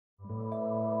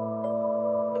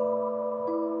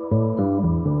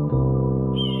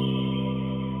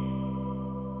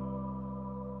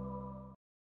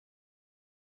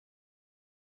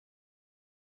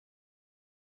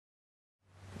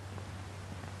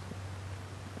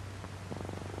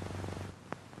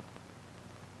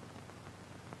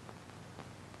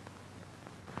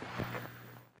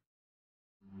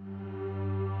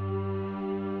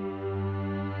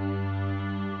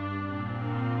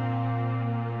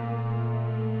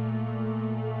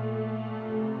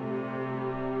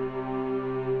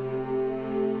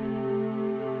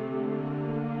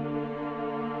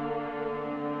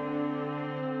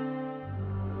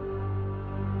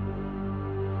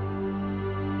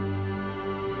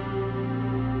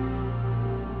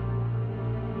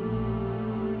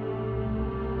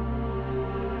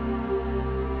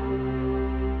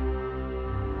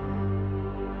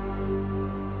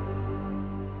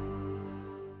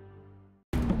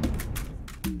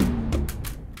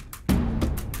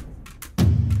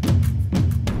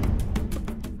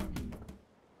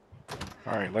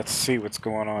Alright, let's see what's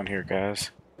going on here,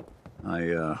 guys.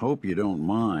 I hope you don't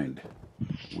mind.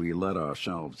 We let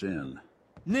ourselves in.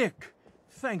 Nick,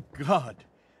 thank God.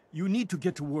 You need to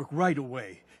get to work right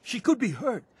away. She could be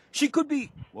hurt. She could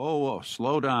be... Whoa,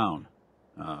 slow down.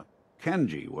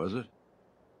 Kenji, was it?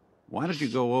 Why don't you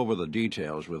go over the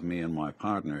details with me and my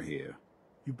partner here?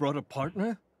 You brought a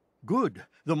partner? Good.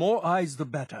 The more eyes, the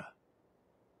better.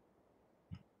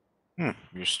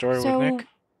 Your story with Nick?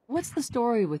 What's the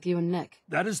story with you and Nick?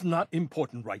 That is not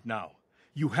important right now.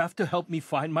 You have to help me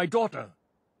find my daughter.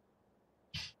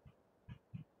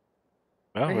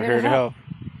 Well, we're here to help.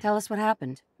 Tell us what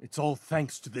happened. It's all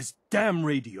thanks to this damn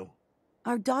radio.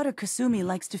 Our daughter Kasumi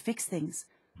likes to fix things.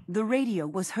 The radio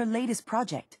was her latest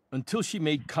project. Until she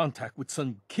made contact with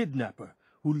some kidnapper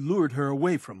who lured her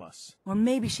away from us. Or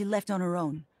maybe she left on her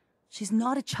own. She's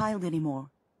not a child anymore.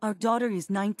 Our daughter is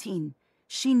 19.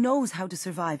 She knows how to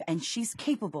survive, and she's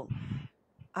capable.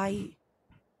 I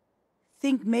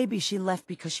think maybe she left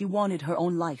because she wanted her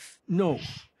own life. No,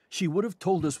 she would have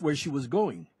told us where she was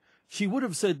going. She would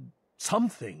have said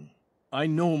something. I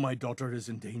know my daughter is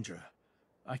in danger.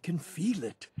 I can feel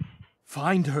it.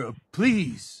 Find her,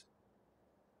 please.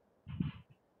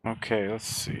 Okay, let's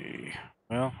see.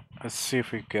 Well, let's see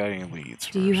if we've got any leads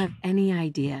first. Do you have any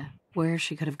idea where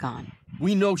she could have gone?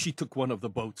 We know she took one of the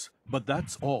boats, but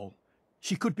that's all.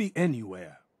 She could be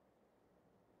anywhere.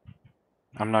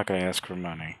 I'm not going to ask for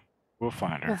money. We'll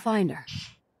find her. We'll find her.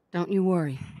 Don't you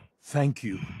worry. Thank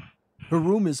you. Her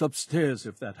room is upstairs,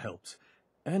 if that helps.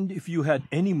 And if you had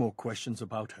any more questions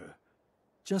about her,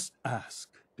 just ask.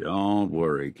 Don't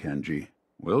worry, Kenji.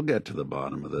 We'll get to the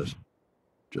bottom of this.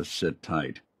 Just sit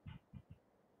tight.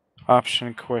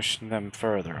 Option question them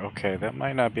further. Okay, that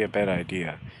might not be a bad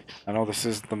idea. I know this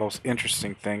is the most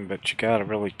interesting thing, but you gotta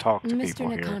really talk to people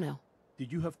here. Mr. Nakano.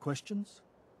 Did you have questions?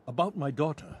 About my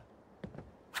daughter?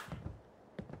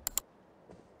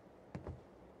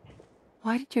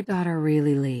 Why did your daughter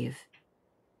really leave?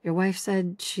 Your wife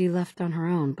said she left on her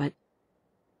own, but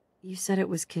you said it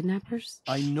was kidnappers?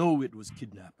 I know it was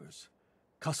kidnappers.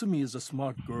 Kasumi is a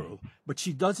smart girl, but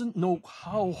she doesn't know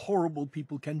how horrible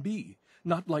people can be.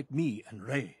 Not like me and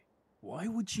Ray. Why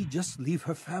would she just leave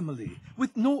her family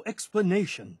with no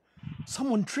explanation?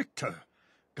 Someone tricked her.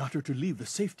 Got her to leave the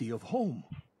safety of home.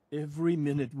 Every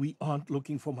minute we aren't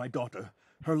looking for my daughter,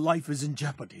 her life is in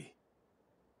jeopardy.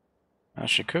 Well,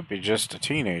 she could be just a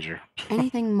teenager.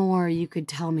 Anything more you could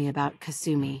tell me about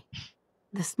Kasumi?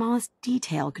 The smallest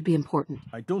detail could be important.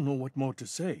 I don't know what more to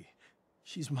say.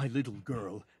 She's my little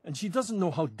girl, and she doesn't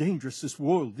know how dangerous this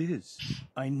world is.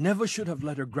 I never should have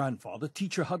let her grandfather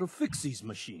teach her how to fix these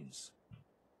machines.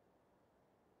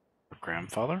 Her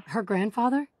grandfather? Her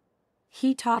grandfather?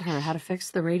 He taught her how to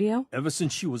fix the radio? Ever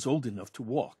since she was old enough to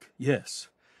walk, yes.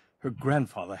 Her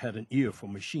grandfather had an ear for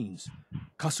machines.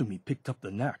 Kasumi picked up the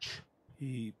knack.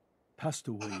 He passed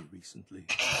away recently.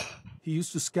 He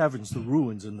used to scavenge the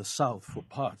ruins in the south for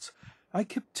parts. I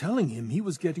kept telling him he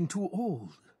was getting too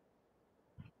old.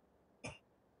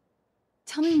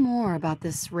 Tell me more about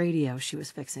this radio she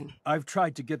was fixing. I've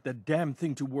tried to get that damn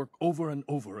thing to work over and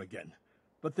over again,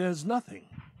 but there's nothing.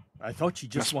 I thought she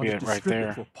just wanted to strip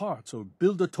it for parts or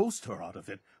build a toaster out of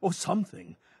it, or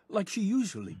something, like she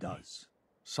usually does.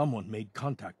 Someone made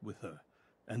contact with her,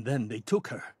 and then they took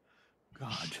her.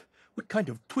 God, what kind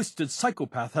of twisted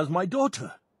psychopath has my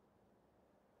daughter?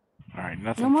 Alright,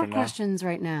 nothing for now. No more now. questions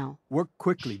right now. Work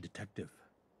quickly, Detective.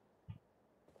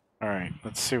 Alright,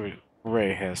 let's see what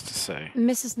Ray has to say.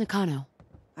 Mrs. Nakano.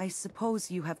 I suppose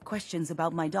you have questions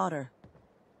about my daughter.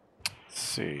 Let's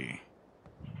see.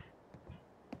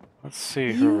 Let's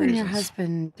see her You and reasons. your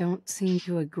husband don't seem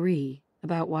to agree.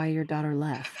 About why your daughter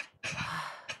left.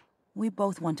 We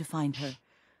both want to find her.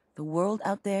 The world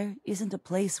out there isn't a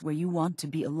place where you want to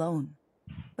be alone.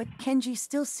 But Kenji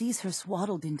still sees her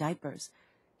swaddled in diapers.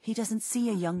 He doesn't see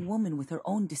a young woman with her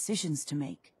own decisions to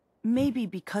make. Maybe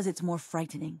because it's more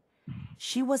frightening.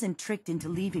 She wasn't tricked into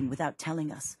leaving without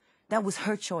telling us. That was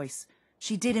her choice.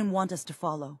 She didn't want us to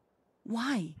follow.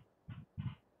 Why?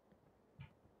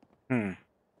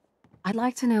 I'd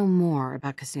like to know more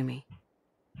about Kasumi.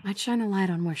 Might shine a light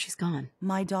on where she's gone.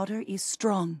 My daughter is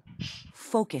strong,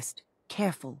 focused,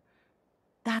 careful.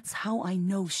 That's how I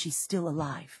know she's still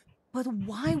alive. But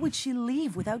why would she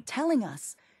leave without telling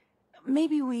us?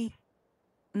 Maybe we...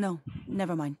 No,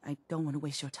 never mind. I don't want to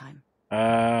waste your time. Wait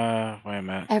a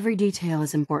minute. Every detail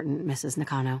is important, Mrs.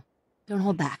 Nakano. Don't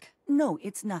hold back. No,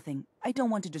 it's nothing. I don't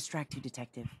want to distract you,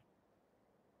 Detective.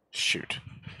 Shoot.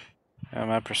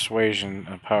 My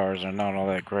persuasion powers are not all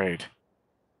that great.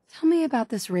 Tell me about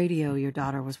this radio your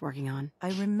daughter was working on.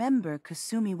 I remember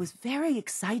Kasumi was very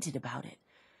excited about it.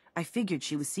 I figured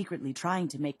she was secretly trying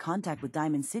to make contact with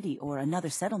Diamond City or another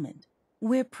settlement.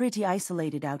 We're pretty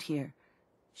isolated out here.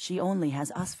 She only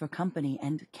has us for company,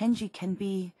 and Kenji can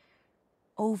be...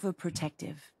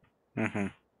 overprotective.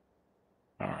 Alright,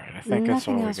 I think that's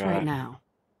all we got. Nothing else right now.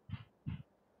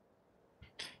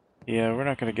 Yeah, we're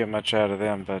not going to get much out of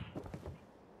them, but...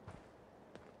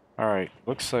 Alright,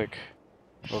 looks like...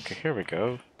 Okay, here we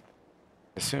go.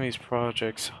 Kasumi's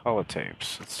Project's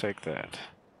holotapes. Let's take that.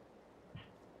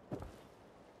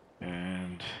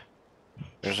 And...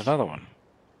 there's another one.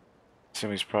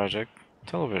 Kasumi's Project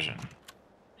Television.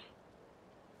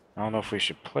 I don't know if we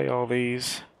should play all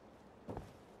these,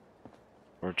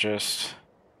 or just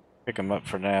pick them up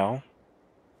for now.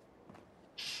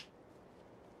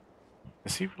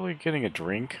 Is he really getting a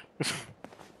drink?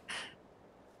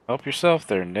 Help yourself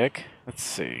there, Nick. Let's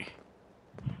see.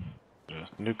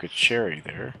 Nuka cherry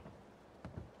there.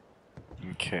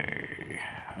 Okay.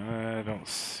 I don't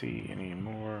see any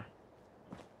more.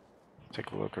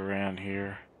 Take a look around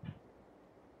here.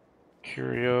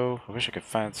 Curio. I wish I could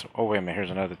find some. Oh, wait a minute.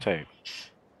 Here's another tape.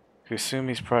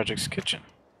 Kasumi's Project's Kitchen.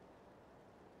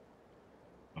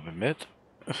 Of mitt.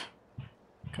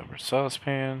 Covered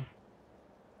saucepan.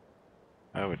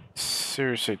 I would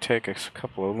seriously take a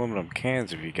couple of aluminum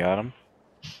cans if you got them.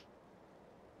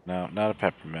 No, not a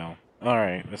pepper mill.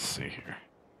 Alright, let's see here.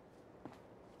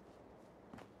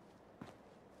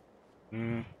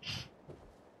 I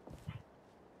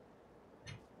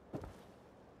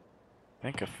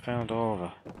think I found all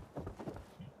the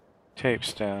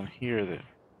tapes down here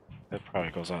that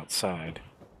probably goes outside.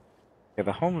 Yeah,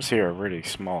 the homes here are really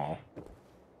small.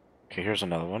 Okay, here's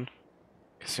another one.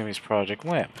 Kasumi's Project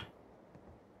Lamp.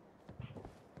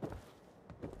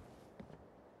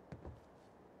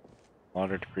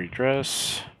 Launder degree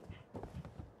dress.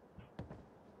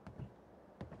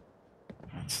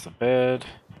 That's the bed.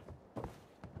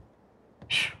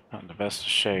 Not in the best of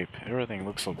shape. Everything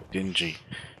looks so dingy.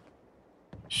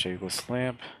 Shadeless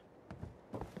lamp.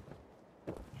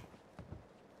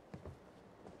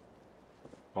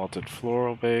 Vaulted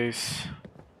floral base.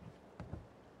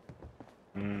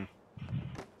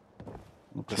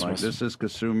 Looks like this is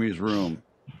Kasumi's room.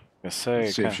 Let's say,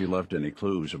 Let's see if she left any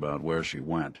clues about where she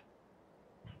went.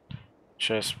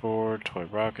 Chessboard, toy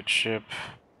rocket ship.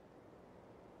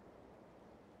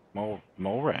 Mole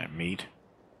rat meat.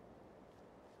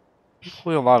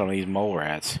 Probably a lot of these mole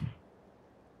rats.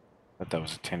 Thought that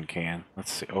was a tin can.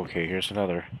 Let's see. Okay, here's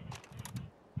another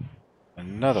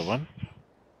one.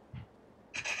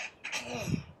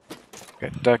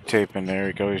 Got duct tape in there.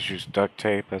 You can always use duct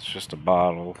tape. That's just a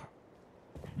bottle.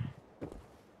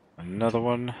 Another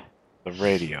one. The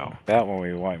radio. That one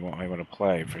we want to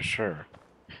play for sure.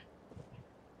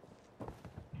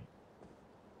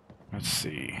 Let's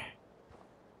see.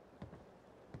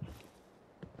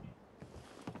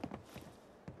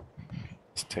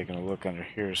 Just taking a look under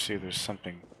here to see if there's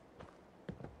something.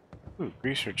 Ooh,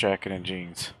 greaser jacket and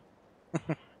jeans.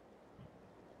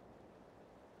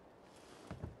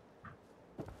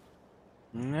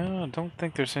 No, I don't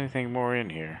think there's anything more in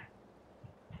here.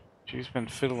 She's been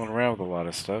fiddling around with a lot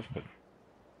of stuff, but...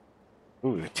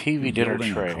 Ooh, the TV dinner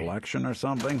tray. A collection or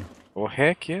something? Well,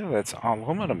 heck yeah, that's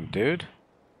aluminum, dude.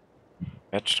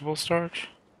 Vegetable starch?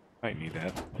 Might need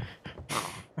that.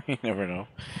 You never know.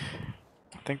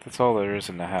 I think that's all there is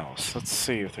in the house. Let's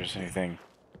see if there's anything.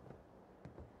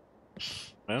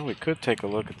 Well, we could take a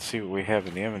look and see what we have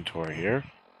in the inventory here.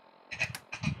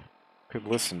 Could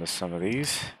listen to some of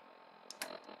these.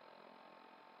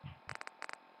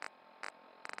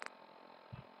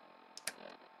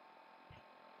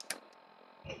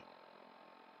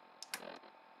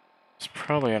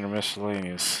 probably under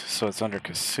miscellaneous, so it's under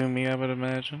Kasumi, I would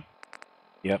imagine.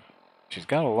 Yep, she's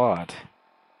got a lot.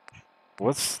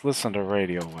 Let's listen to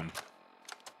radio one.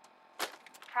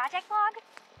 Project log?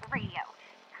 Radio.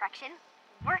 Correction?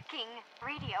 Working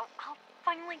radio. I'll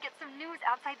finally get some news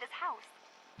outside this house.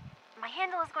 My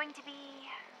handle is going to be...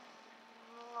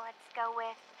 let's go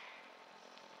with...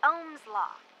 Ohm's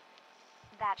Law.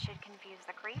 That should confuse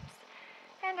the creeps.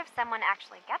 And if someone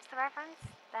actually gets the reference,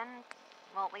 then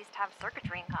we'll at least have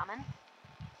circuitry in common.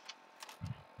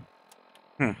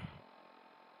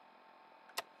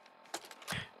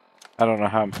 I don't know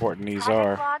how important these Project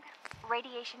are. log,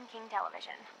 Radiation King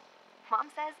Television. Mom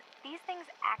says these things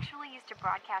actually used to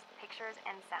broadcast pictures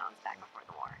and sounds back before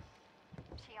the war.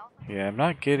 She also... Yeah, I'm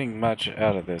not getting much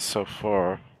out of this so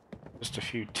far. Just a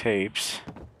few tapes.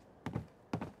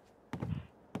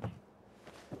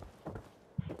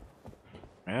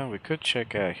 Well, we could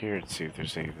check out here and see if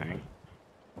there's anything.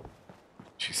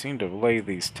 She seemed to lay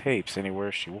these tapes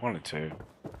anywhere she wanted to.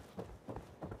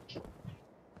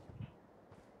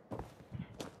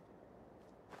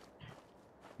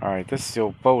 Alright, this is the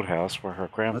old boathouse where her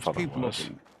grandfather Let's keep was.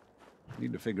 looking.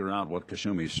 Need to figure out what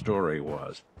Kasumi's story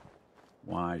was.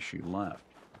 Why she left.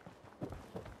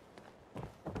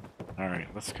 Alright,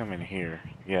 let's come in here.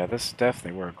 Yeah, this is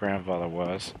definitely where her grandfather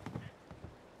was.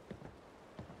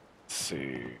 Let's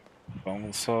see.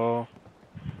 Bone saw.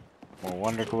 More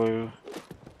wonder glue.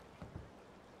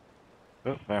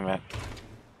 Oh, wait a minute.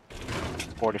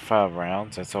 45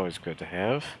 rounds, that's always good to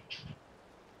have.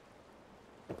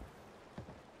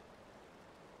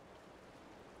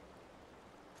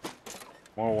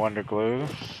 More wonder glue.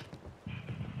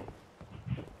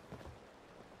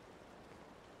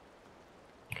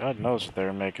 God knows what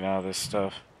they're making out of this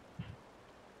stuff.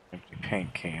 Empty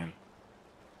paint can.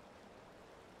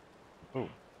 Oh,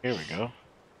 here we go.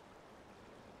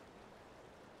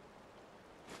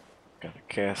 Got a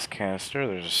gas canister.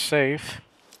 There's a safe.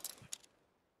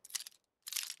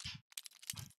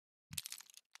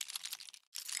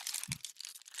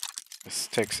 This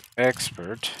takes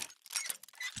expert.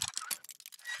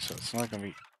 So it's not going to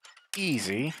be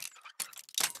easy.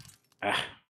 Ah.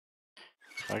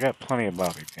 I got plenty of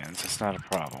bobby pins. It's not a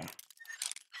problem.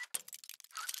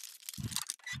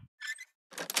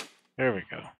 There we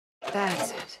go.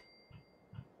 That's it.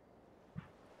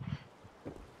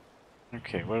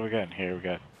 Okay, what do we got in here? We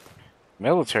got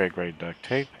military grade duct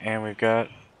tape, and we've got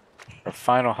our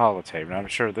final holotape. And I'm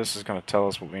sure this is going to tell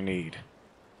us what we need.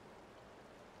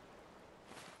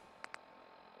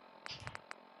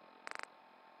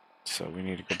 So we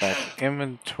need to go back to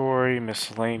inventory,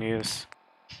 miscellaneous.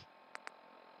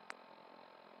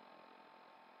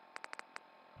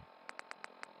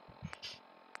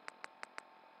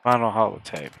 Final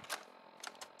holotape.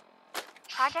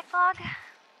 Project log?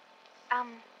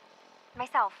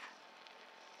 Myself.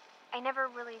 I never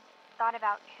really thought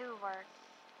about who or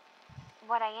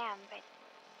what I am, but...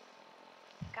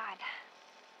 God.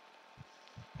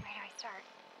 Where do I start?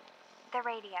 The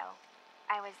radio.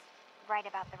 I was right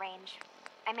about the range.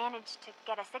 I managed to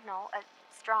get a signal, a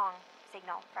strong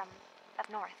signal, from up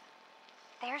north.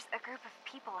 There's a group of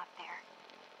people up there.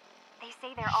 They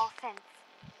say they're all synths.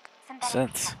 Synthetic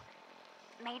Synths. people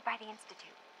made by the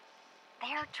Institute.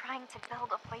 They are trying to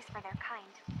build a place for their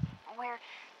kind, where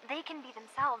they can be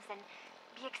themselves and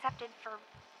be accepted for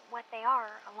what they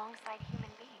are alongside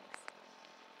human beings.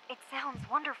 It sounds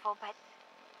wonderful, but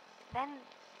then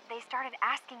they started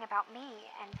asking about me,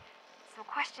 and some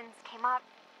questions came up.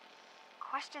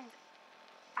 Questions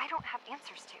I don't have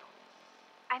answers to.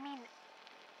 I mean,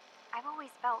 I've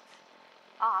always felt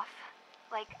off,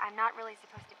 like I'm not really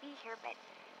supposed to be here, but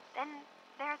then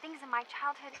there are things in my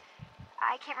childhood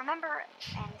I can't remember,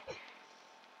 and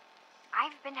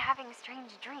I've been having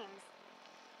strange dreams.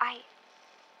 I'm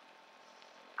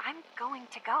going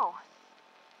to go.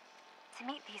 To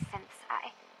meet these synths,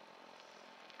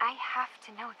 I have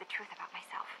to know the truth about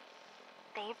myself.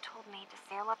 They've told me to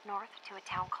sail up north to a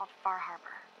town called Far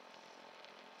Harbor.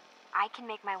 I can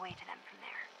make my way to them from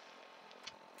there.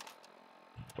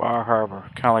 Bar Harbor.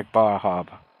 Kind of like Bar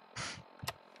Harbor.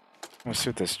 Let's see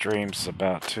what this dreams is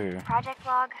about, too. Project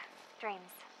log,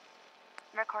 dreams.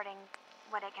 Recording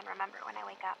what I can remember when I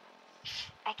wake up.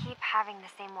 I keep having the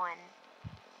same one.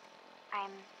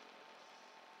 I'm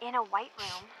in a white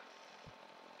room.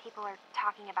 People are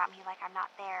talking about me like I'm not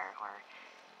there, or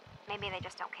maybe they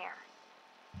just don't care.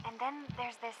 And then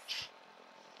there's this,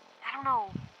 I don't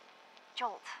know,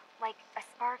 jolt, like a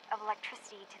spark of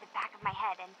electricity to the back of my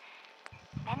head, and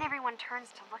then everyone turns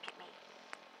to look at me.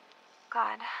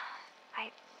 God,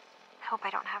 I hope I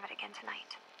don't have it again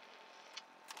tonight.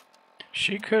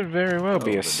 She could very well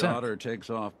be a The synth. daughter takes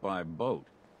off by boat.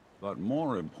 But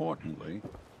more importantly,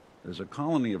 there's a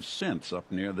colony of synths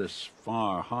up near this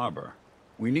far harbor.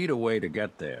 We need a way to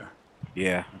get there.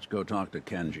 Yeah. Let's go talk to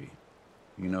Kenji.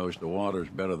 He knows the waters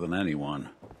better than anyone.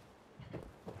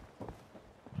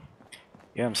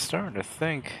 Yeah, I'm starting to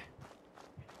think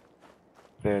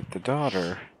that the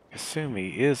daughter,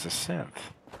 Kasumi, is a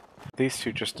synth. These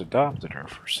two just adopted her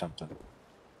for something.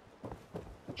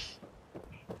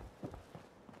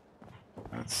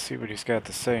 Let's see what he's got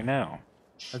to say now.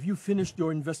 Have you finished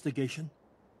your investigation?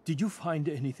 Did you find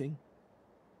anything?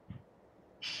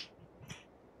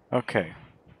 Okay.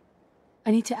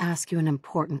 I need to ask you an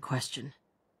important question.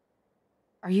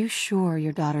 Are you sure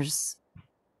your daughter's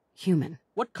human?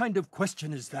 What kind of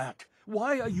question is that?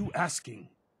 Why are you asking?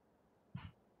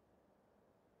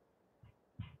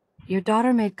 Your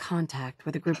daughter made contact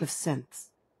with a group of synths.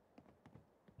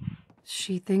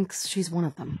 She thinks she's one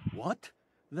of them. What?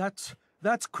 That's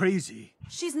crazy.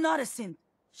 She's not a synth.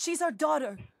 She's our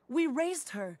daughter. We raised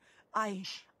her. I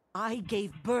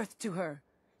gave birth to her.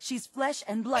 She's flesh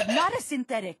and blood, not a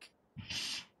synthetic.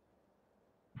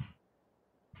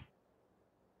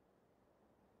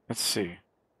 Let's see.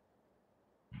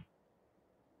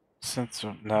 Since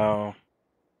no,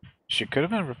 she could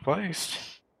have been replaced.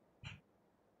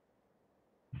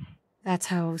 That's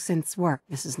how synths work,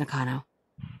 Mrs. Nakano.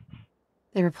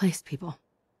 They replaced people.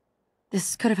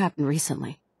 This could have happened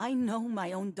recently. I know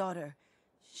my own daughter.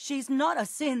 She's not a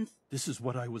synth. This is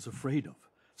what I was afraid of.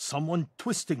 Someone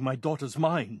twisting my daughter's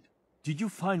mind. Did you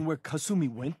find where Kasumi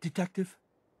went, Detective?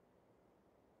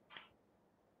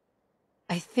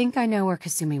 I think I know where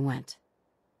Kasumi went.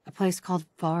 A place called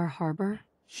Far Harbor?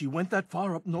 She went that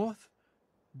far up north?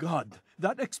 God,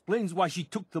 that explains why she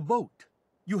took the boat.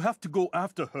 You have to go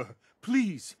after her.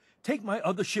 Please, take my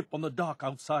other ship on the dock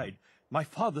outside. My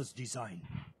father's design.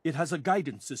 It has a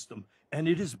guidance system, and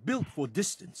it is built for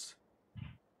distance.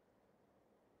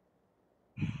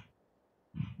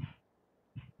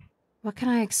 What can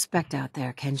I expect out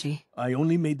there, Kenji? I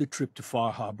only made the trip to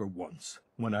Far Harbor once,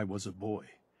 when I was a boy.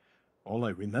 All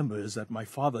I remember is that my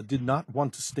father did not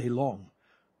want to stay long.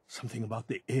 Something about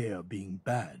the air being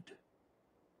bad.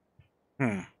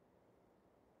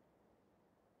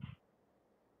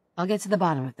 I'll get to the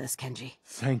bottom of this, Kenji.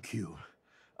 Thank you.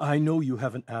 I know you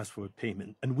haven't asked for a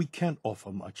payment, and we can't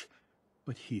offer much.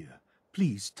 But here,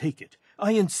 please take it.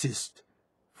 I insist.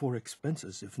 For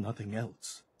expenses, if nothing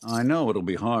else. I know it'll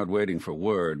be hard waiting for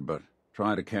word, but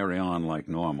try to carry on like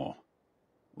normal.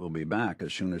 We'll be back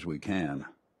as soon as we can.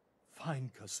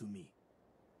 Fine, Kasumi.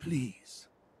 Please.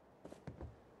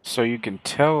 So you can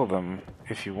tell them,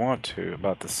 if you want to,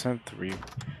 about the synth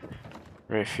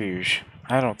refuge.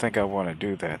 I don't think I want to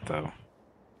do that, though.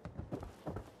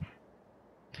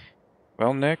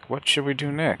 Well, Nick, what should we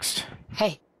do next?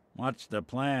 Hey. What's the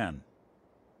plan?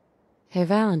 Hey,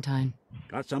 Valentine.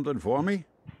 Got something for me?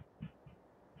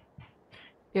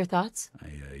 Your thoughts?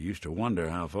 I used to wonder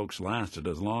how folks lasted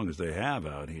as long as they have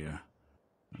out here.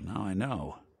 And now I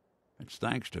know. It's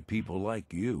thanks to people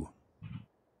like you.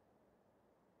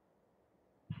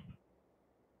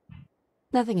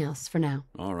 Nothing else for now.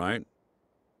 All right.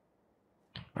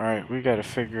 Alright, we gotta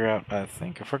figure out, I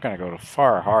think, if we're gonna go to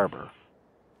Far Harbor.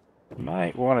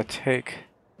 Might want to take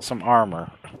some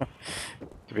armor,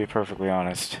 to be perfectly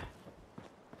honest.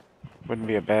 Wouldn't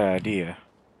be a bad idea.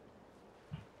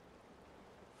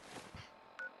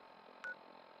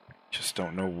 Just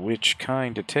don't know which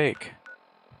kind to take.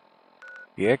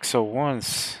 The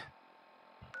XO1s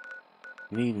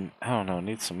need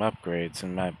some upgrades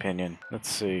in my opinion. Let's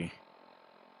see.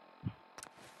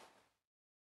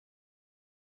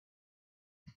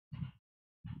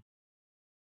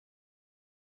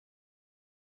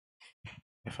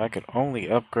 If I could only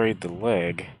upgrade the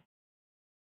leg.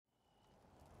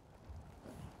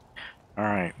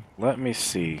 Alright, let me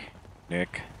see,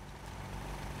 Nick.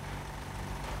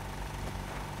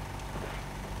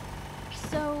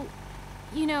 So,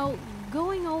 you know,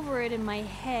 going over it in my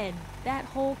head, that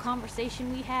whole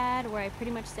conversation we had where I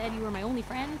pretty much said you were my only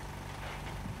friend,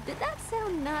 did that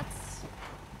sound nuts?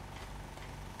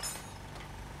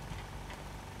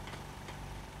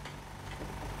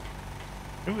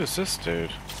 Who is this dude?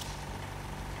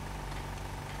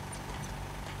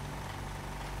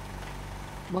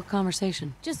 What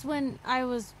conversation? Just when I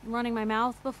was running my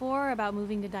mouth before about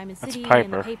moving to Diamond That's City Piper.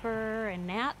 and the paper and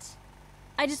Nat.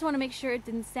 I just want to make sure it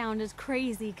didn't sound as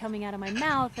crazy coming out of my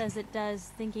mouth as it does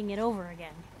thinking it over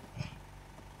again.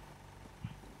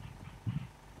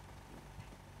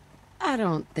 I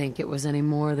don't think it was any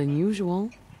more than usual.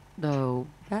 Though,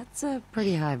 that's a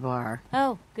pretty high bar.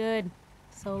 Oh, good.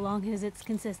 So long as it's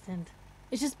consistent.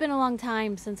 It's just been a long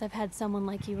time since I've had someone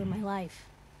like you in my life.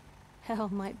 Hell,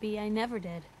 might be I never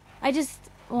did. I just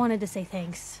wanted to say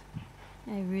thanks.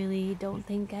 I really don't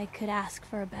think I could ask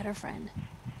for a better friend.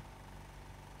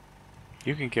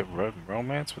 You can get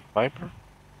romance with Piper?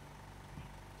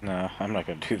 No, I'm not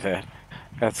gonna do that.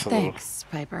 That's a Thanks,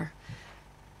 Piper.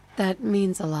 That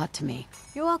means a lot to me.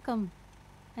 You're welcome.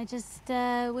 I just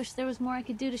wish there was more I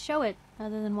could do to show it,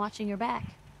 other than watching your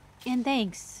back. And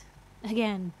thanks,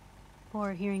 again,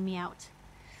 for hearing me out.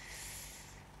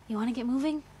 You want to get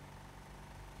moving?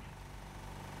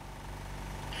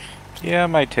 Yeah, I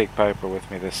might take Piper with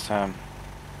me this time.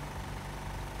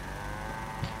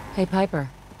 Hey, Piper.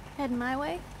 Heading my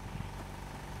way?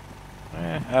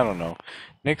 I don't know.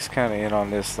 Nick's kind of in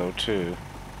on this, though, too.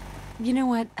 You know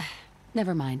what?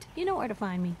 Never mind. You know where to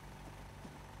find me.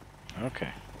 Okay,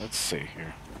 let's see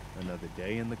here. Another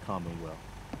day in the Commonwealth.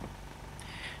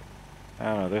 I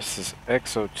don't know, this is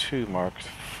XO2 Mark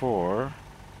IV.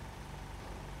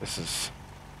 This is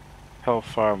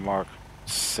Hellfire Mark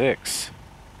 6.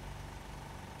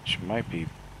 Which might be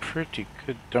pretty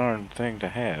good darn thing to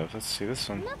have. Let's see, this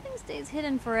one. Nothing stays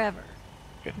hidden forever.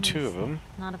 Got two of them.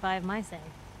 Not if I have my say.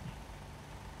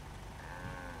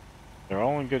 They're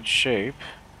all in good shape.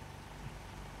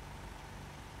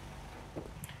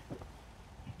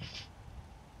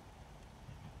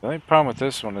 The only problem with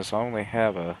this one is I only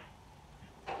have a...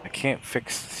 I can't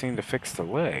seem to fix the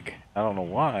leg. I don't know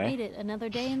why. Made it another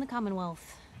day in the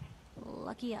Commonwealth.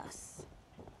 Lucky us.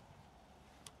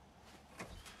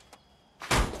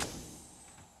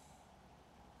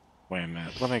 Wait a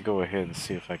minute. Let me go ahead and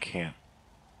see if I can't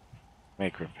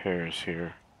make repairs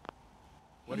here.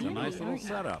 What's a nice little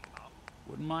setup.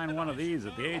 Wouldn't mind one of these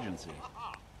at the agency.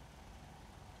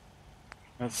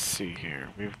 Let's see here.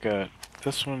 We've got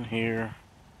this one here.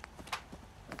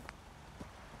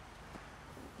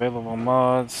 Available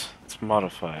mods. Let's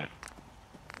modify it.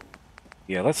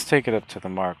 Yeah, let's take it up to the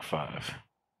Mark V.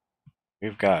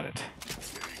 We've got it.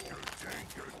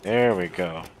 There we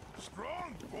go.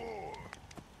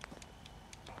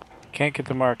 Can't get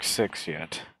the Mark 6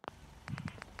 yet.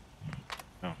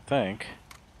 I don't think.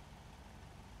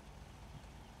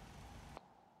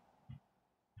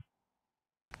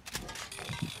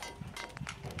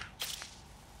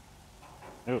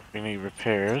 Nope, we need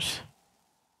repairs.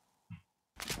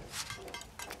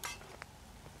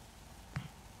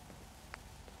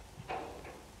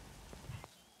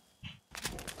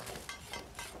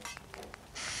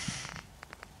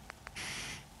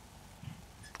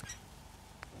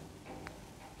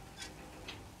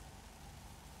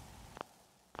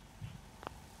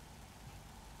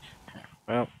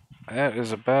 Well, that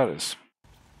is about as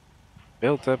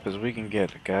built up as we can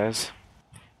get it, guys.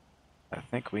 I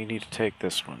think we need to take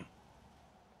this one.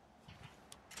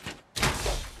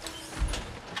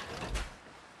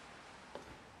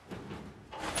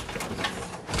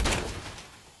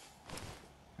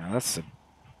 Now that's the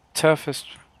toughest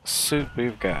suit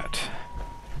we've got.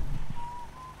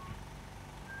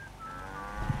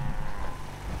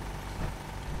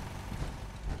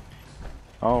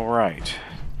 All right.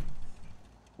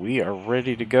 We are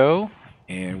ready to go,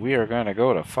 and we are going to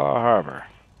go to Far Harbor.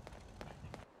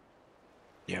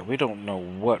 Yeah, we don't know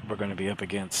what we're going to be up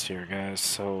against here, guys,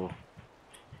 so...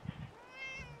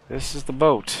 This is the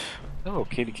boat. Hello,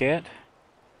 kitty cat.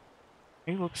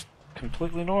 He looks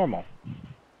completely normal.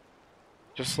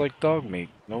 Just like dog meat.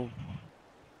 No...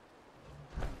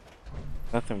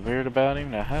 Nothing weird about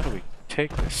him. Now, how do we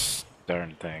take this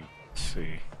darn thing? Let's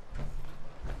see.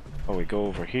 Oh, we go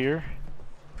over here.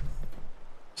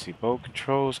 See, boat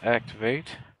controls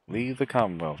activate. Leave the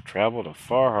Commonwealth. Travel to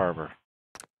Far Harbor.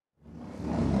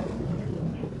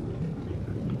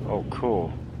 Oh,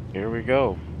 cool. Here we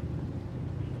go.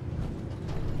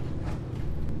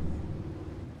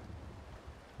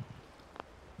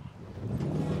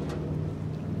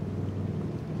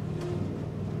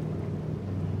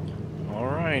 All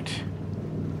right.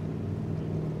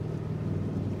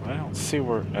 I don't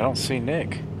see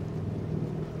Nick.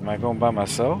 Am I going by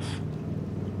myself?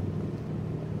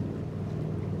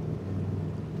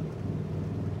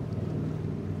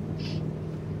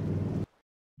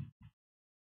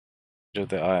 To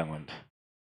the island.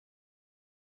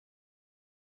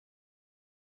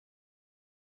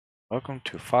 Welcome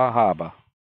to Far Harbor.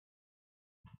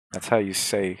 That's how you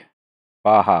say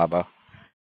Far Harbor,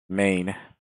 Maine.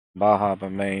 Far Harbor,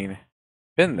 Maine.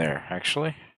 Been there,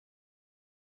 actually.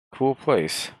 Cool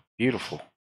place. Beautiful.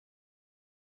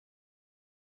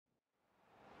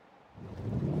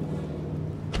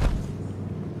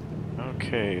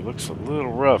 Okay, looks a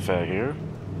little rough out here.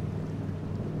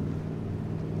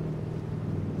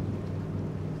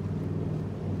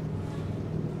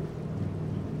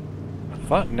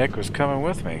 thought Nick was coming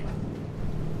with me.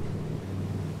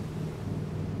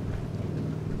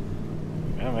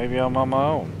 Yeah, maybe I'm on my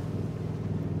own.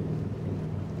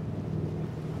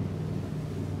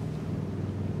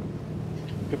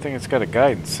 Good thing it's got a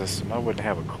guidance system. I wouldn't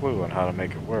have a clue on how to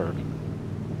make it work.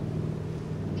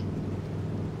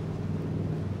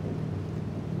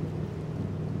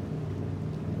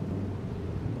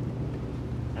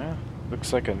 Yeah,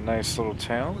 looks like a nice little I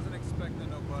town. wasn't expecting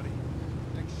nobody.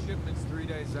 Next shipment's 3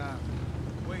 days out.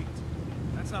 Wait,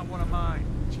 that's not one of mine.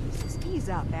 Jesus, ease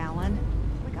up, Alan.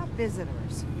 We got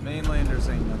visitors. Mainlanders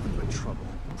ain't nothing but trouble.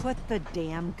 Put the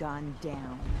damn gun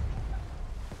down.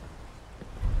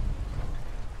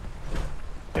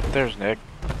 Yep, there's Nick.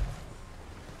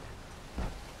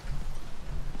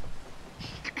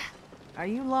 Are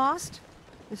you lost?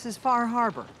 This is Far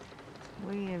Harbor.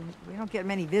 We don't get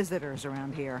many visitors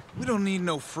around here. We don't need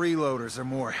no freeloaders or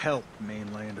more help,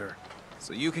 Mainlander.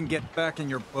 So you can get back in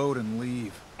your boat and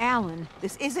leave. Alan,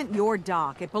 this isn't your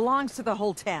dock. It belongs to the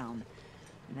whole town.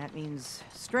 And that means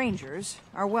strangers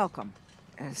are welcome.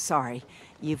 Sorry,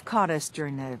 you've caught us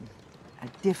during a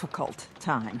difficult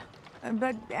time.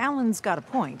 But Alan's got a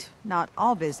point. Not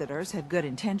all visitors have good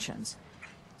intentions.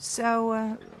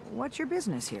 So, what's your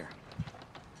business here?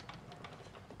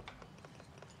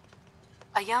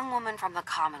 A young woman from the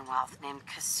Commonwealth named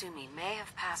Kasumi may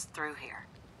have passed through here.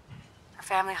 Her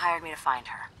family hired me to find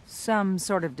her. Some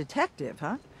sort of detective,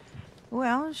 huh?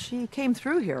 Well, she came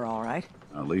through here all right.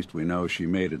 At least we know she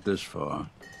made it this far.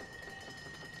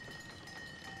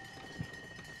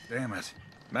 Damn it.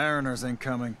 Mariners ain't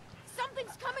coming.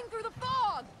 Something's coming through the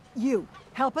fog! You,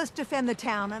 help us defend the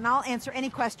town, and I'll answer any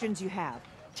questions you have.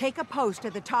 Take a post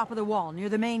at the top of the wall, near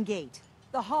the main gate.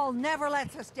 The hull never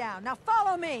lets us down. Now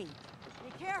follow me!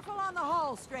 Be careful on the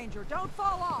hull, stranger. Don't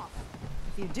fall off.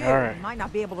 If you do, All right. we might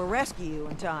not be able to rescue you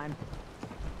in time.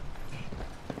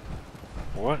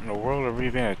 What in the world are we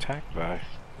being attacked by?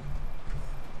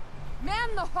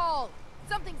 Man the hull!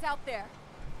 Something's out there.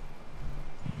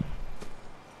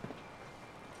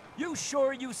 You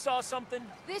sure you saw something?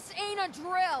 This ain't a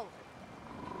drill!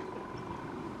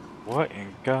 What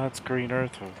in God's green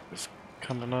earth is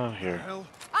coming on here? Hell,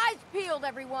 Eyes peeled,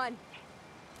 everyone!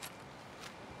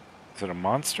 Is it a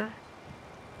monster?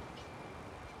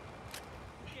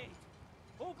 Gate.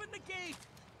 Open the gate!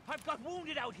 I've got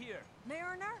wounded out here.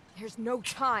 Mariner? There's no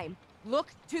time.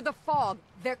 Look to the fog.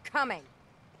 They're coming.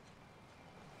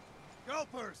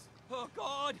 gulpers! Oh,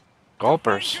 God!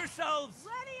 Gulpers. Defend yourselves!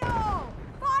 Radio!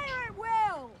 Fire at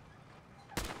will!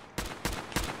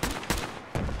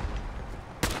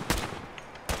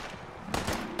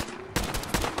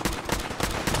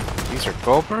 These are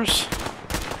gulpers?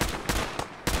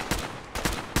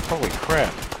 Holy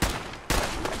crap.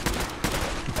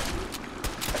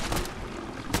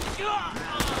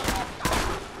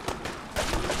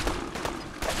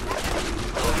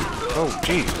 Oh,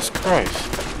 Jesus Christ.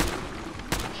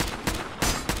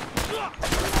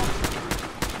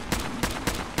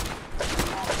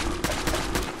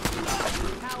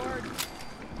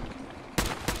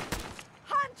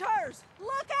 Hunters!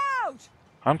 Look out!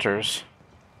 Hunters?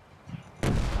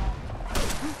 Come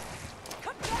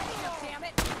back here, damn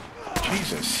it!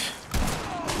 Jesus.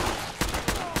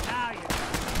 Now you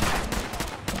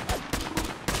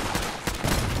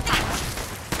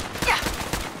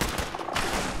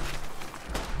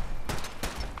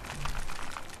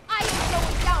I ain't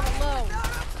going down alone!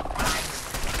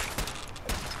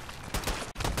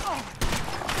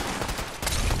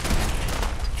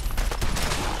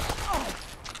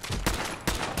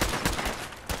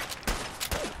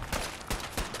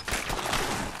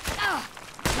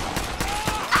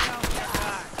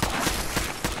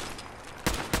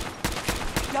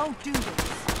 Don't do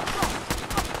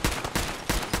this.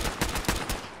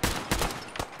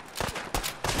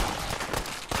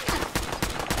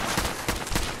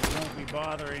 They won't be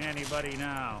bothering anybody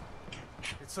now.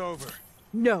 It's over.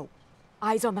 No.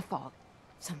 Eyes on the fog.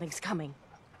 Something's coming.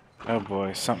 Oh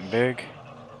boy, something big.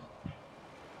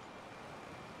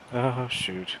 Oh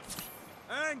shoot.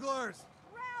 Anglers!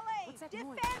 Rally! What's that Defend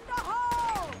noise? the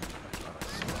hull!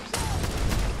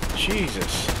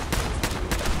 Jesus.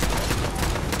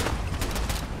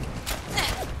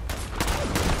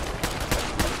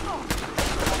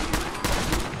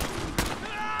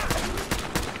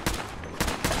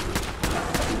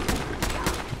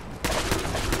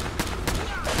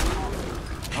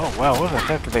 Oh wow, what the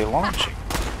heck are they launching?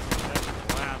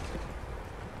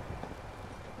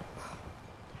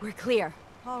 We're clear.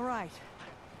 All right.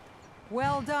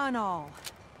 Well done, all.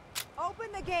 Open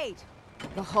the gate.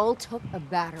 The hull took a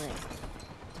battering.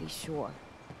 To be sure.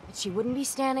 But she wouldn't be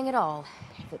standing at all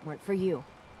if it weren't for you.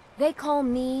 They call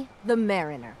me the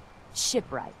Mariner,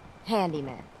 shipwright,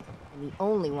 handyman, and the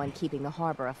only one keeping the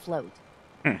harbor afloat.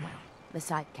 Well,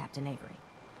 beside Captain Avery.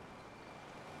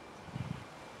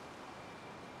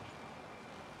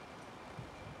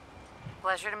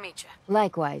 Pleasure to meet you.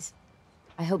 Likewise.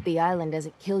 I hope the island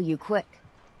doesn't kill you quick.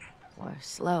 Or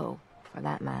slow, for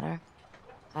that matter.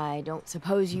 I don't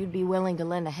suppose you'd be willing to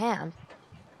lend a hand.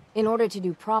 In order to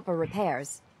do proper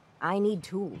repairs, I need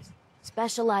tools.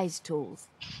 Specialized tools.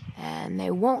 And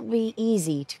they won't be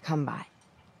easy to come by.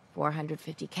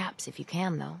 450 caps if you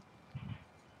can, though.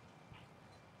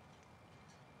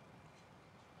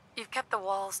 You've kept the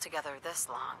walls together this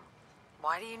long.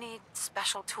 Why do you need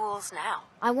special tools now?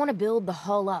 I want to build the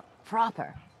hull up,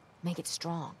 proper. Make it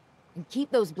strong. And keep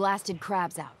those blasted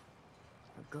crabs out.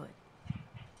 For good.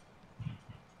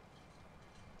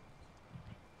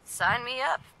 Sign me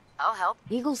up. I'll help.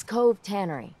 Eagles Cove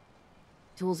Tannery.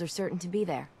 Tools are certain to be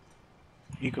there.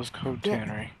 Eagles Cove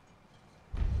Tannery.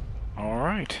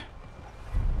 Alright.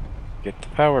 Get the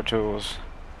power tools.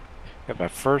 Got my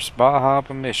first Far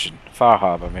Harbor mission.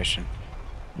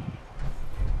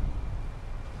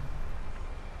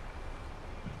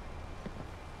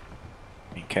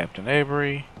 Meet Captain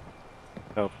Avery.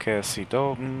 Help Cassie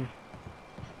Dalton.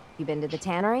 You been to the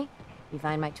tannery? You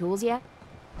find my tools yet?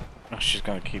 Oh, she's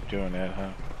gonna keep doing that,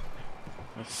 huh?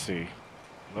 Let's see.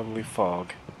 Lovely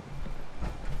fog.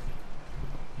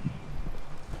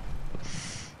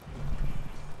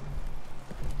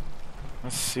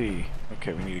 Let's see.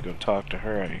 Okay, we need to go talk to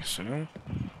her, I assume.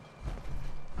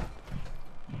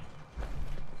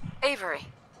 Avery.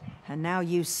 And now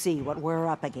you see what we're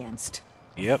up against.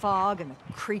 Yep. Fog and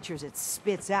the creatures it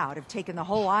spits out have taken the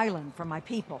whole island from my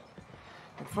people.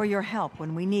 But for your help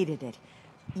when we needed it,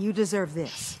 you deserve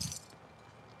this.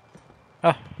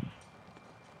 Ah.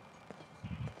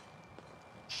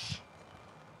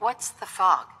 What's the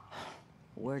fog?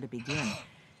 Where to begin?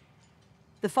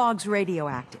 The fog's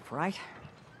radioactive, right?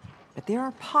 But there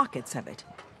are pockets of it,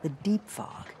 the deep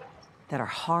fog, that are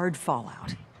hard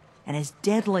fallout. And as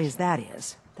deadly as that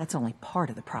is, that's only part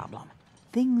of the problem.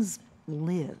 Things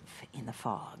live in the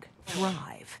fog,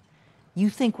 thrive.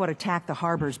 You think what attacked the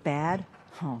harbor's bad?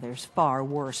 Oh, there's far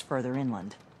worse further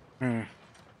inland. If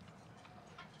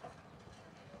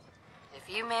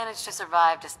you manage to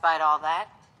survive despite all that,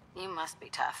 you must be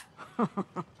tough.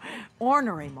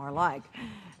 Ornery, more like.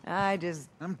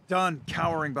 I'm done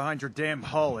cowering behind your damn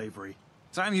hull, Avery.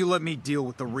 Time you let me deal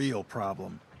with the real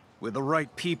problem. With the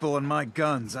right people and my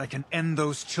guns, I can end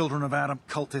those Children of Adam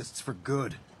cultists for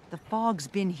good. The fog's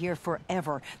been here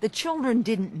forever. The children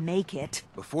didn't make it.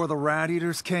 Before the Rat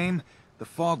Eaters came, the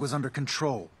fog was under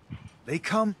control. They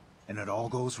come, and it all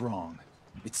goes wrong.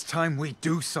 It's time we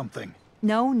do something.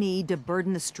 No need to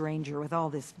burden the stranger with all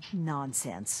this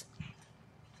nonsense.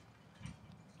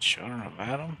 Children of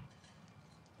Adam?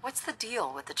 What's the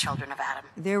deal with the Children of Adam?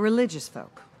 They're religious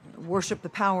folk. Worship the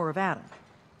power of Adam.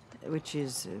 Which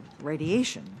is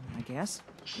radiation, I guess.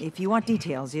 If you want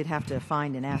details, you'd have to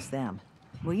find and ask them.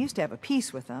 We used to have a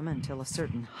peace with them until a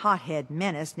certain hothead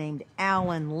menace named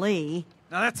Alan Lee...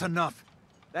 Now that's enough.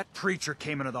 That preacher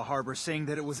came into the harbor saying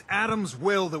that it was Adam's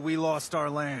will that we lost our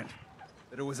land.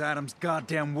 That it was Adam's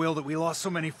goddamn will that we lost so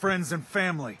many friends and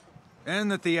family.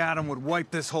 And that the Atom would wipe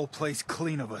this whole place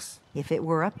clean of us. If it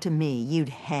were up to me, you'd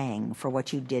hang for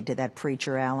what you did to that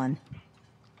preacher, Alan.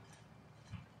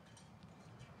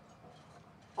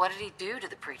 What did he do to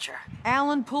the preacher?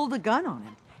 Alan pulled a gun on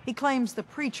him. He claims the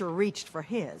preacher reached for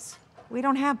his. We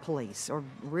don't have police, or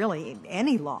really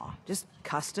any law, just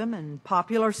custom and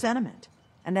popular sentiment.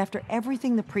 And after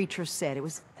everything the preacher said, it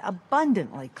was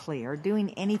abundantly clear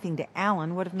doing anything to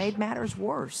Alan would have made matters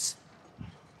worse.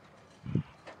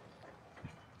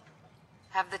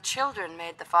 Have the children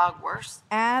made the fog worse?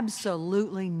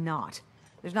 Absolutely not.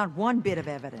 There's not one bit of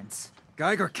evidence.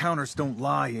 Geiger counters don't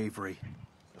lie, Avery.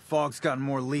 The fog's gotten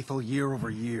more lethal year over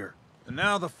year. And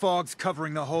now the fog's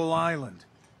covering the whole island.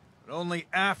 But only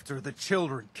after the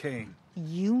children came.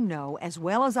 You know as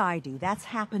well as I do that's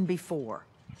happened before.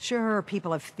 Sure,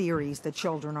 people have theories the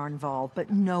children are involved,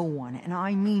 but no one, and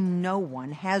I mean no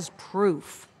one, has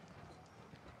proof.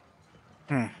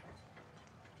 Can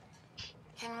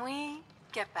we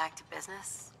get back to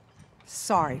business?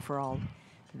 Sorry for all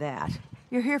that.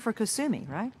 You're here for Kasumi,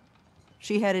 right?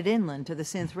 She headed inland to the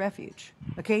Synth Refuge,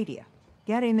 Acadia.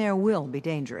 Getting there will be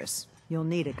dangerous. You'll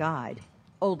need a guide.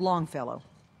 Old Longfellow.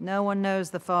 No one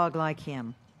knows the fog like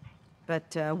him.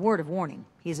 But, word of warning,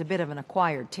 he's a bit of an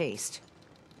acquired taste.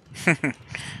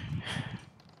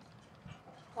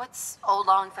 What's old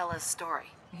Longfellow's story?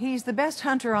 He's the best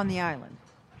hunter on the island.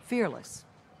 Fearless.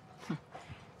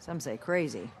 Some say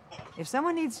crazy. If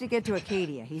someone needs to get to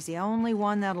Acadia, he's the only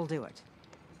one that'll do it.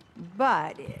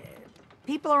 But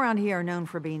people around here are known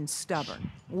for being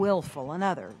stubborn, willful, and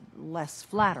other less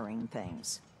flattering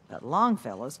things. But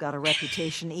Longfellow's got a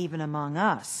reputation even among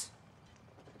us.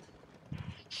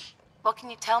 What can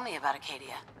you tell me about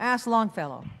Acadia? Ask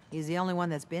Longfellow. He's the only one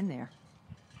that's been there.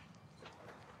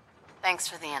 Thanks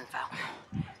for the info.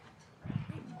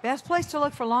 Best place to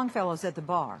look for Longfellow's at the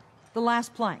bar. The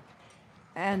last plank.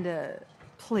 And,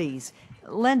 please,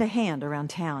 lend a hand around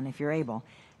town if you're able.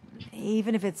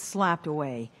 Even if it's slapped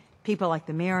away. People like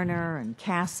the Mariner and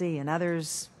Cassie and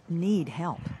others need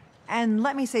help. And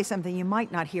let me say something you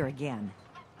might not hear again.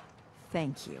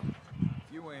 Thank you.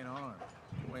 If you ain't armed,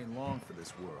 you ain't long for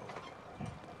this world.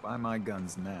 Buy my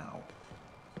guns now.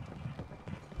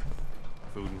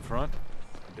 Food in front,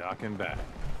 dock in back.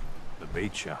 The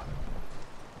bait shop.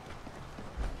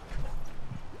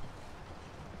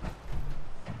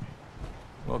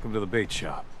 Welcome to the bait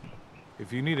shop.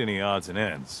 If you need any odds and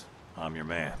ends, I'm your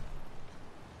man.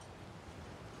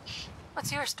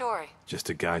 What's your story? Just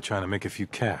a guy trying to make a few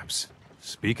caps.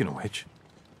 Speaking of which,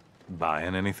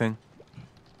 buying anything?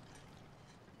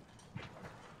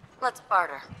 Let's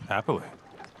barter. Happily.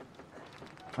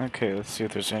 Okay, let's see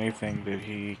if there's anything that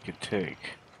he could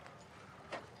take.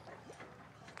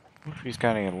 What if he's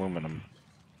got any aluminum?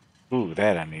 Ooh,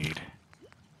 that I need.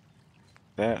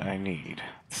 That I need.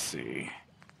 Let's see.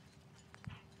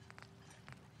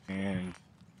 And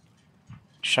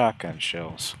shotgun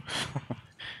shells.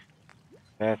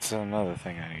 That's another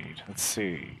thing I need. Let's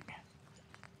see.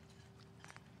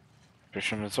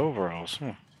 Fisherman's overalls.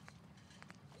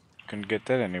 Couldn't get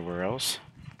that anywhere else.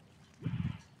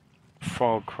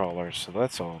 Fog crawlers, so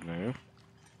that's all new.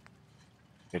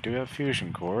 They do have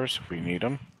fusion cores if we need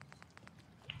them.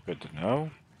 Good to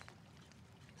know.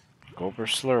 Gober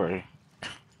slurry.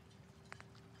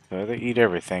 So they eat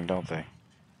everything, don't they?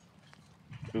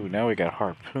 Ooh, now we got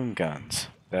harpoon guns.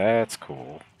 That's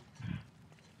cool.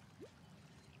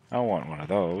 I want one of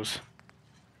those.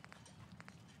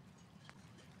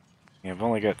 Yeah, I've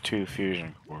only got 2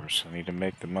 fusion cores, so I need to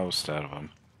make the most out of them.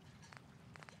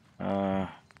 Well,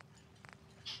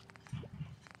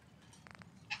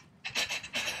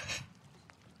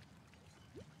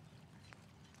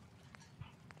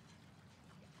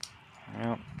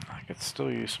 I could still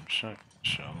use some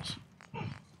shells.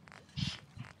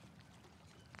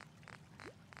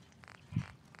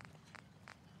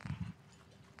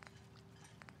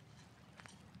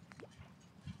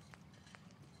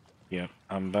 Yep,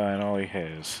 I'm buying all he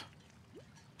has.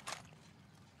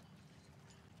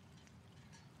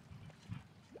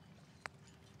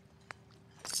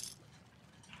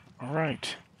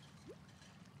 Alright.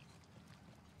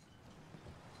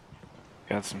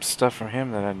 Got some stuff from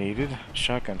him that I needed.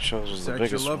 Shotgun shells was the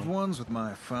biggest Protect your loved one. ones with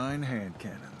my fine hand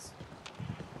cannons.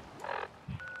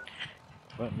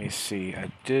 Let me see.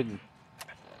 I did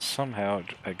somehow.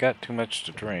 I got too much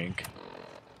to drink.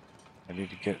 I need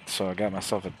to get. So I got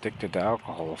myself addicted to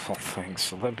alcohol of all things.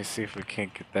 So let me see if we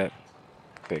can't get that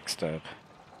fixed up.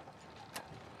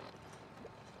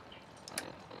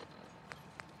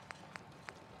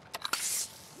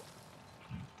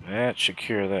 That should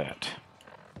cure that.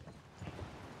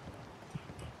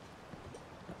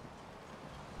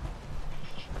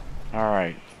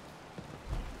 Alright.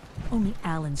 Only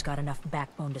Alan's got enough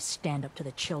backbone to stand up to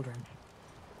the children.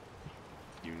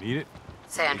 You need it?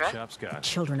 Sandra? Bait shop's got The it.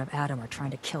 children of Adam are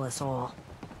trying to kill us all.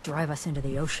 Drive us into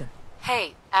the ocean.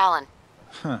 Hey, Alan.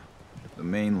 Huh. The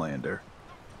mainlander.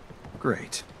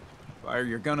 Great. Fire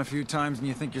your gun a few times and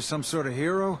you think you're some sort of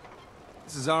hero?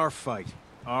 This is our fight.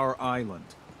 Our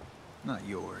island. Not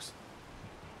yours.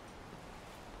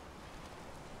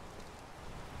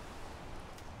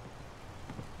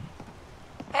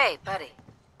 Hey, buddy.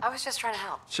 I was just trying to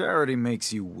help. Charity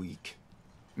makes you weak.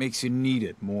 Makes you need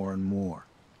it more and more.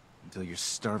 Until you're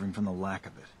starving from the lack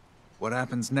of it. What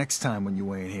happens next time when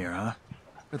you ain't here, huh?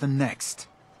 Or the next?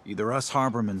 Either us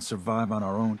harbormen survive on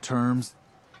our own terms,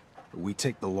 or we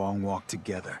take the long walk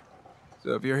together.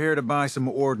 So if you're here to buy some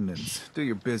ordnance, do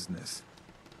your business.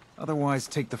 Otherwise,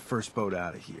 take the first boat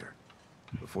out of here.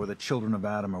 Before the children of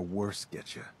Adam or worse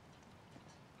get you.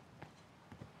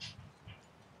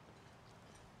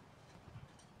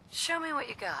 Show me what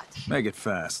you got. Make it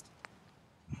fast.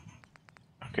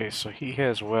 Okay, so he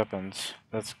has weapons.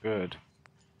 That's good.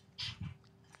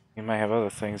 He might have other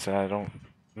things that I don't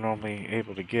normally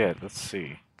able to get. Let's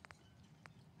see.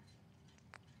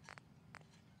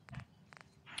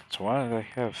 So why do they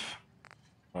have...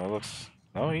 Well, it looks...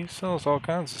 Oh, he sells all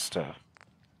kinds of stuff.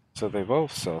 So they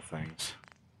both sell things.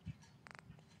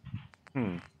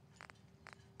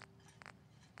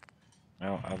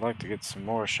 Well, I'd like to get some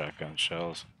more shotgun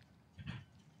shells.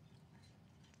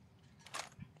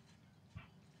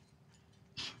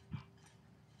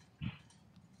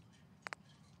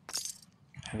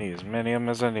 I need as many of them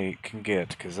as I can get,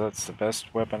 because that's the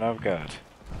best weapon I've got.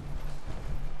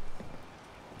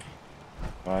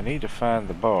 Well, I need to find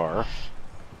the bar.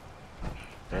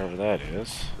 Wherever that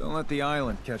is. Don't let the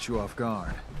island catch you off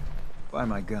guard. Buy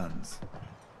my guns.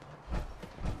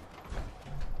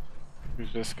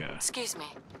 Who's this guy? Excuse me.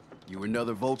 You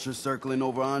another vulture circling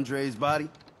over Andre's body?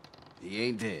 He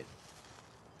ain't dead.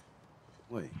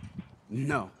 Wait.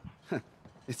 No.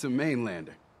 It's a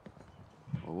mainlander.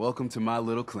 Well, welcome to my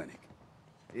little clinic.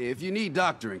 If you need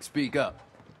doctoring, speak up.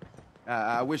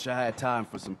 I wish I had time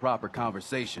for some proper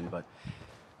conversation, but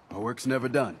my work's never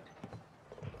done.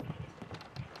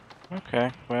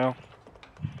 Okay, well,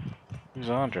 who's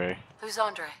Andre? Who's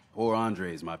Andre? Poor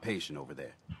Andre is my patient over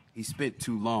there. He spent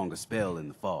too long a spell in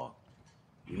the fog.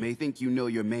 You may think you know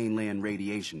your mainland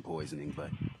radiation poisoning, but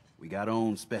we got our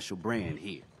own special brand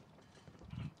here.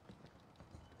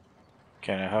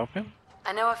 Can I help him?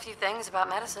 I know a few things about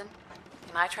medicine.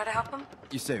 Can I try to help him?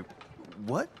 You say,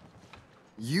 what?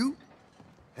 You?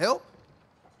 Help?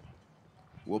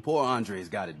 Well, poor Andre's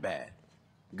got it bad.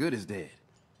 Good as dead.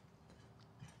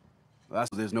 Well,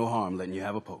 there's no harm letting you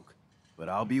have a poke, but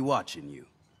I'll be watching you.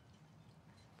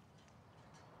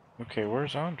 Okay,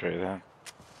 where's Andre then?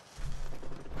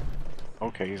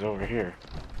 Okay, he's over here.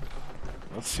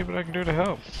 Let's see what I can do to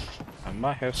help. I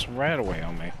might have some rat-away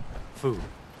on me. Food,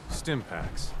 stim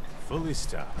packs, fully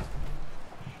stocked.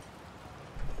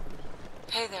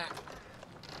 Hey there.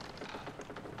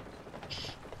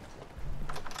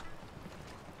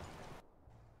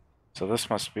 So this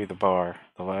must be the bar,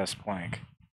 the last plank.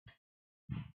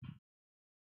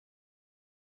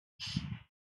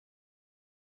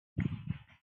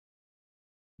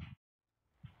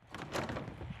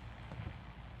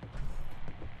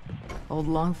 Old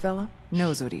Longfella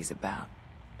knows what he's about.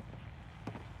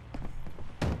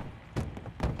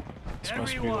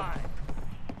 Everyone!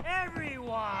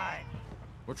 Everyone!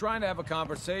 We're trying to have a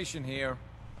conversation here.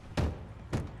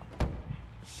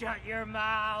 Shut your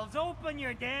mouths, open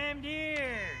your damned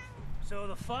ears. So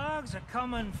the fogs are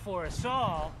coming for us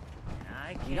all, and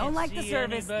I can't You don't like the see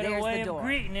service, any better there's way the of door.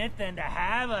 greeting it than to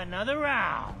have another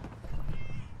round.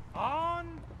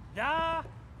 On the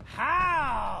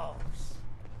house!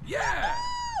 Yeah!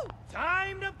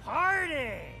 Time to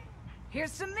party!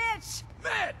 Here's some Mitch!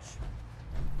 Mitch!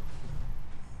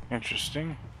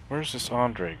 Interesting. Where's this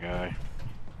Andre guy?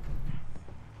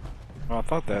 Well, I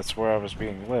thought that's where I was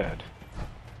being led.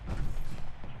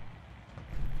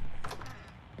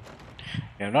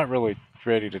 Yeah, I'm not really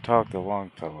ready to talk to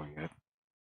Longfellow yet.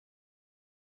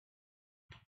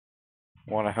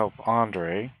 Want to help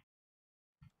Andre.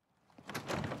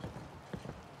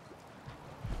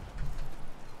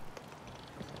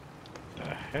 The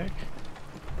heck?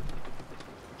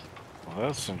 Well,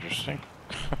 that's interesting.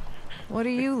 What are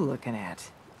you looking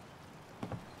at?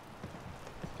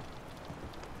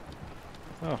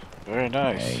 Oh, very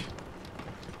nice. Hey.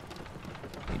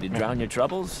 Need to drown your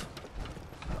troubles?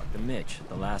 Talk to Mitch,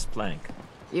 the last plank.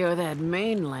 You're that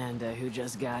mainlander who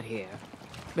just got here.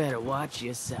 Better watch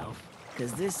yourself,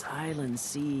 'cause this island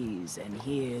sees and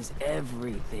hears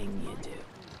everything you do.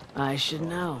 I should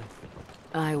know.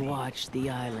 I watched the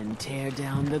island tear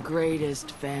down the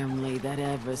greatest family that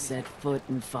ever set foot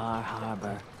in Far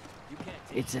Harbor.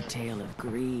 It's a tale of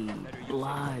greed,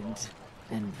 blood,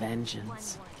 and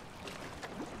vengeance.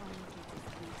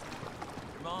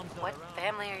 What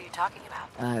family are you talking about?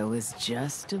 I was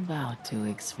just about to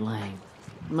explain.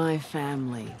 My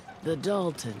family, the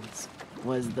Daltons,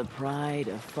 was the pride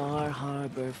of Far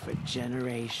Harbor for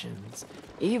generations,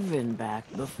 even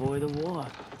back before the war.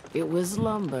 It was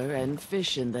lumber and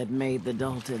fishing that made the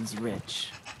Daltons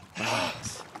rich.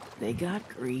 But they got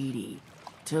greedy,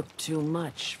 took too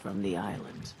much from the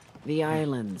island. The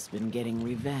island's been getting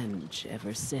revenge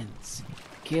ever since,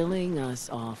 killing us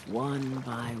off one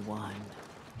by one.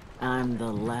 I'm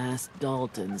the last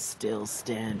Dalton still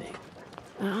standing.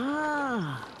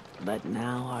 Ah, but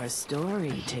now our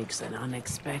story takes an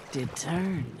unexpected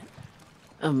turn.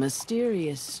 A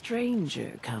mysterious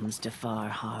stranger comes to Far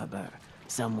Harbor.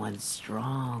 Someone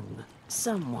strong,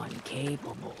 someone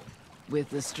capable.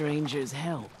 With the stranger's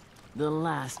help, the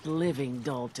last living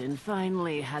Dalton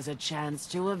finally has a chance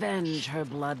to avenge her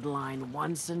bloodline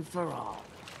once and for all.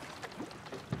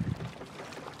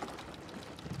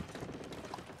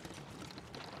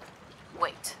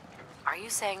 Wait, are you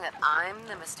saying that I'm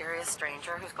the mysterious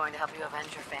stranger who's going to help you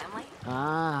avenge your family?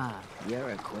 Ah, you're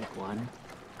a quick one.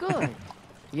 Good.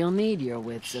 You'll need your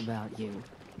wits about you.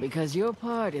 because your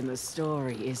part in the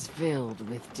story is filled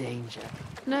with danger.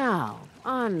 Now,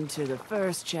 on to the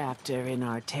first chapter in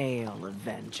our tale of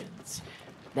vengeance.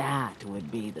 That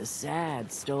would be the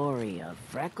sad story of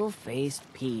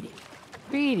freckle-faced Petey.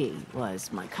 Petey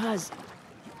was my cousin.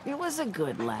 He was a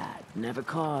good lad, never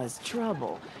caused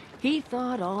trouble. He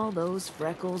thought all those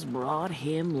freckles brought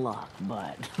him luck,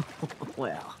 but,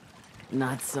 well,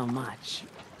 not so much.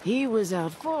 He was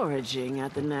out foraging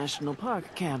at the National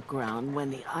Park campground when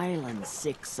the island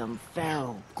sicked some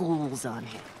feral ghouls on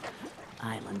him.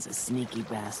 Island's a sneaky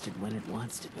bastard when it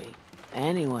wants to be.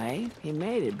 Anyway, he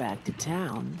made it back to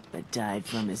town, but died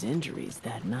from his injuries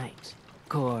that night. Of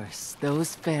course,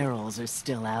 those ferals are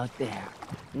still out there,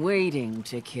 waiting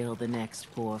to kill the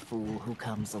next poor fool who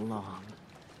comes along.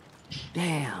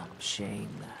 Damn shame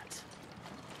that.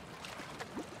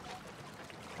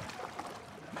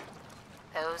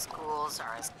 Those ghouls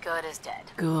are as good as dead.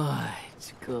 Good,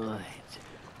 good.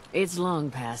 It's long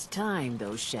past time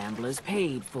those shamblers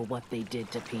paid for what they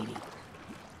did to Petey.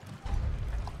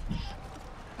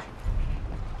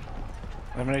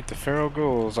 Eliminate the feral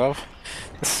ghouls.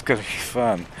 This is gonna be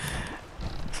fun.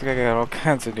 Looks like I got all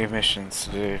kinds of new missions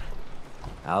to do.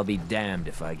 I'll be damned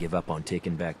if I give up on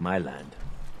taking back my land.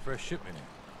 Fresh shipment in.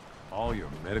 All your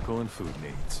medical and food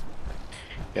needs.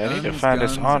 Yeah, I need to find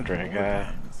this Andre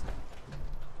guy.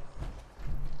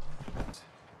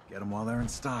 Get them while they're in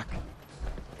stock.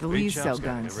 The Big Lees shop's sell got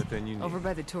guns. everything you need. Over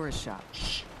by the tourist shop.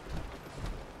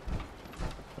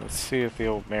 Let's see if the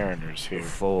old mariner's here.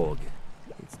 Fog.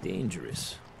 It's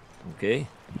dangerous. Okay?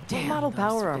 What model those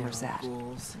power feral armor's that?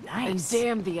 ghouls. Nice. And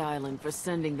damn the island for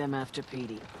sending them after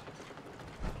Petey.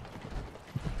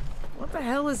 What the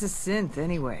hell is a synth,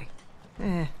 anyway?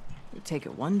 We take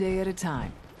it one day at a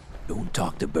time. Don't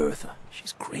talk to Bertha.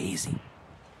 She's crazy.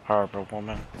 Harbor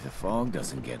woman. If the fog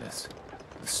doesn't get us,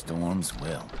 the storms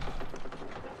will.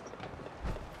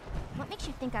 What makes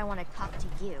you think I want to talk to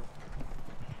you?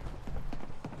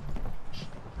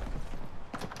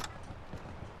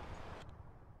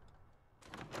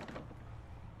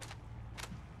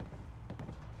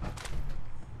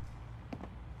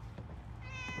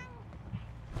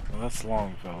 Well, that's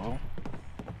Longfellow.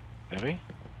 Debbie?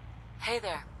 Hey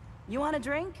there. You want a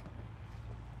drink?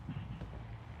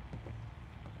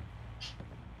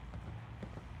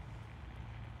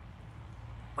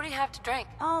 What do you have to drink?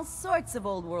 All sorts of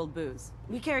old world booze.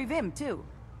 We carry Vim, too.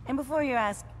 And before you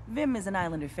ask, Vim is an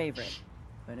Islander favorite.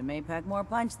 But it may pack more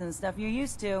punch than the stuff you're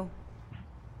used to.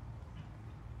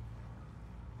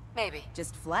 Maybe.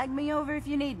 Just flag me over if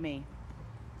you need me.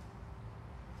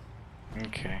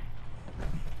 Okay.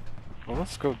 Well,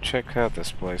 let's go check out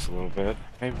this place a little bit.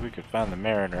 Maybe we could find the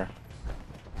mariner.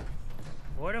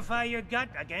 Fortify your gut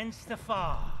against the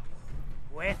fog.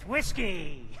 With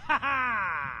whiskey! Ha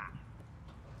ha!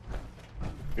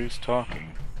 Who's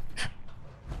talking?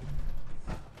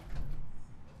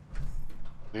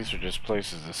 These are just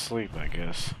places to sleep, I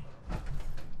guess.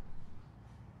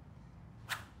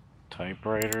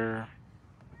 Typewriter.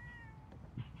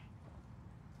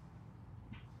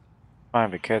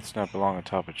 Fine, but cats not belong on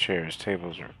top of chairs,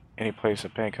 tables, or any place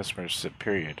that paying customers sit,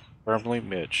 period. Firmly,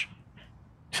 Mitch.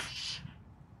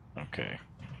 Okay.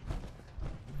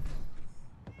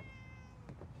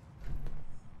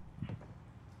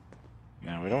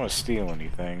 Now, we don't want to steal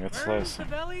anything. That's Burns less. the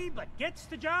belly, but gets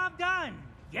the job done.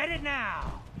 Get it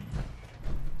now.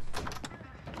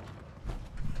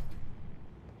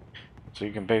 So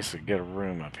you can basically get a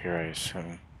room up here, I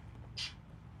assume.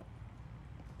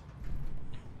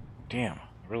 Damn,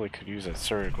 I really could use that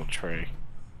surgical tray.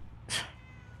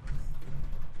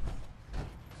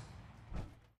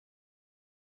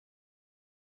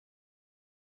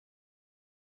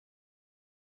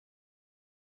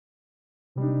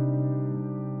 You